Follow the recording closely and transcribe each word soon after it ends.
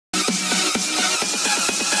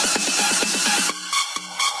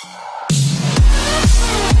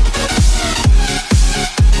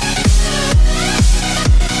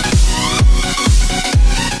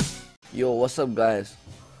What's up guys,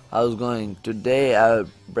 how's it going? Today I have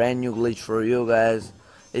a brand new glitch for you guys.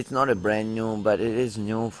 It's not a brand new, but it is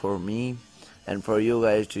new for me and for you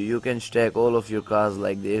guys too. You can stack all of your cars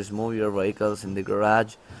like this, move your vehicles in the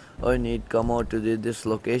garage. All you need, come out to this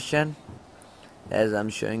location as I'm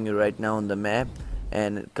showing you right now on the map,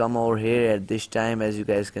 and come over here at this time, as you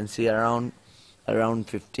guys can see, around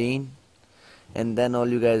 15. And then all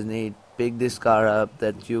you guys need, pick this car up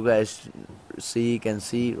that you guys can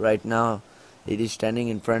see right now. It is standing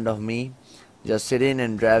in front of me. Just sit in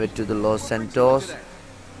and drive it to the Los Santos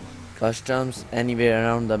Customs, anywhere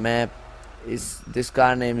around the map. This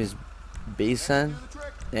car name is Basin,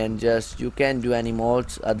 and just you can't do any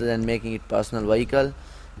mods other than making it personal vehicle.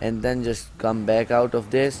 And then just come back out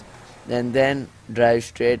of this and then drive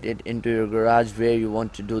straight into your garage where you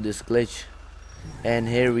want to do this glitch. And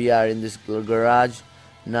here we are in this garage.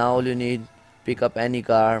 Now all you need, pick up any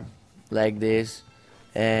car like this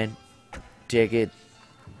and take it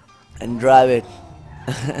and drive it.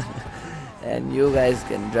 And you guys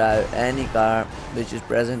can drive any car which is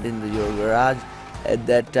present in your garage. At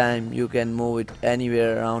that time you can move it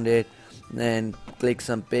anywhere around it and click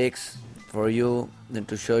some pics for you and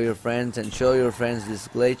to show your friends, and show your friends this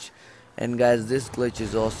glitch. And guys, this glitch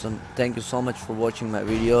is awesome. Thank you so much for watching my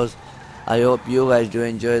videos. I hope you guys do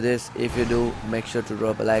enjoy this. If you do, make sure to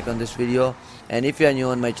drop a like on this video, and if you are new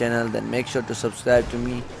on my channel, then make sure to subscribe to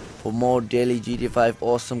me for more daily GTA 5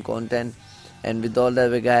 awesome content. And with all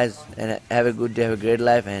that, guys, and have a good day, have a great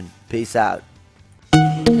life, and peace out.